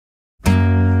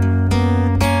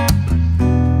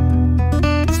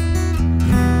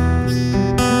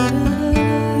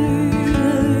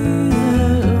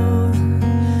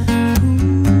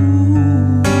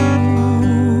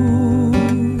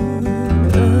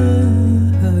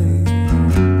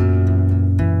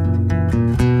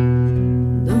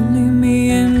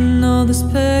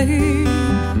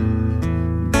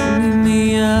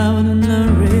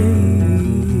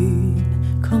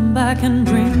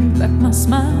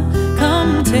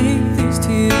come take these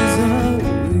tears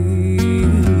away.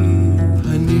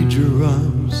 I need your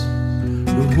arms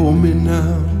to hold me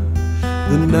now.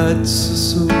 The nights are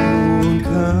so unkind.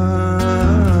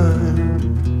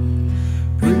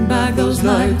 Bring back those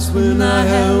nights when I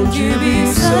held you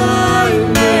beside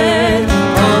me.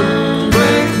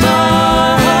 Unbreak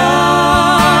my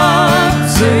heart,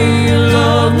 say you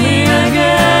love me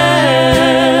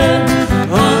again.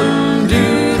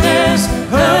 Undo this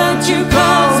hurt you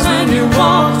caused when you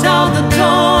walked out the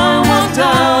door, walked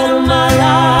out of my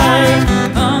life.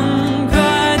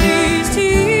 Uncry these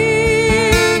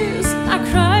tears, I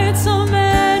cried so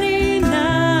many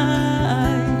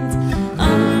nights.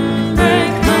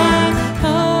 Unbreak my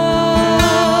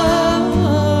heart,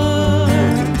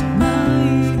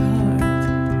 my heart.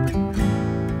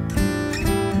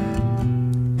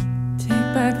 Take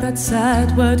back that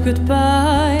sad word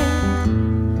goodbye.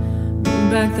 Bring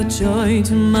back the joy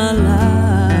to my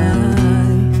life.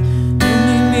 Don't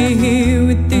leave me here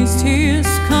with these tears.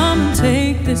 Come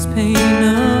take this pain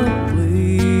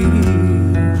away.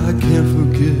 I can't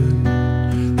forget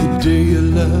the day you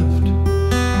left.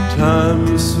 Time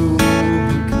is so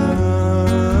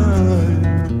unkind.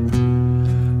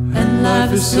 And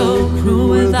life is so cruel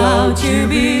without you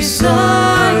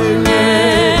beside me.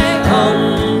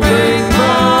 Unbreak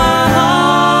my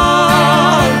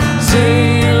heart, say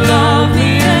you love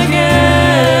me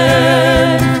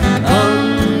again.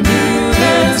 Undo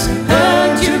this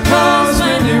hurt you caused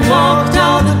when you walked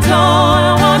out the door,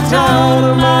 walked out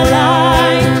of my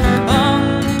life.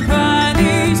 Uncry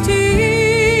these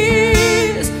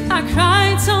tears, I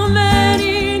cried so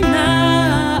many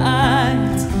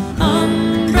nights.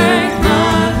 Unbreak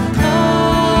my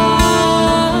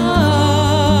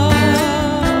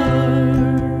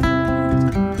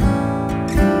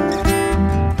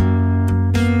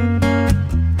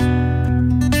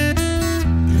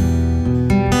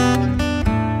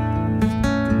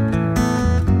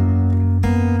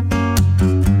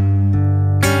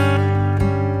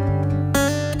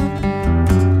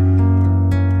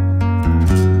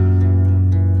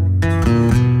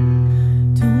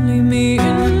Don't leave me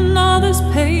in all this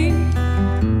pain.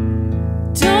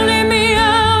 Don't leave me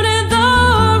out in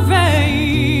the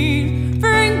rain.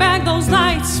 Bring back those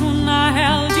nights when I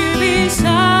held you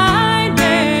beside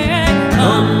me.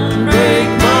 Unbreak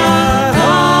my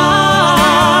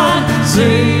heart,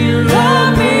 say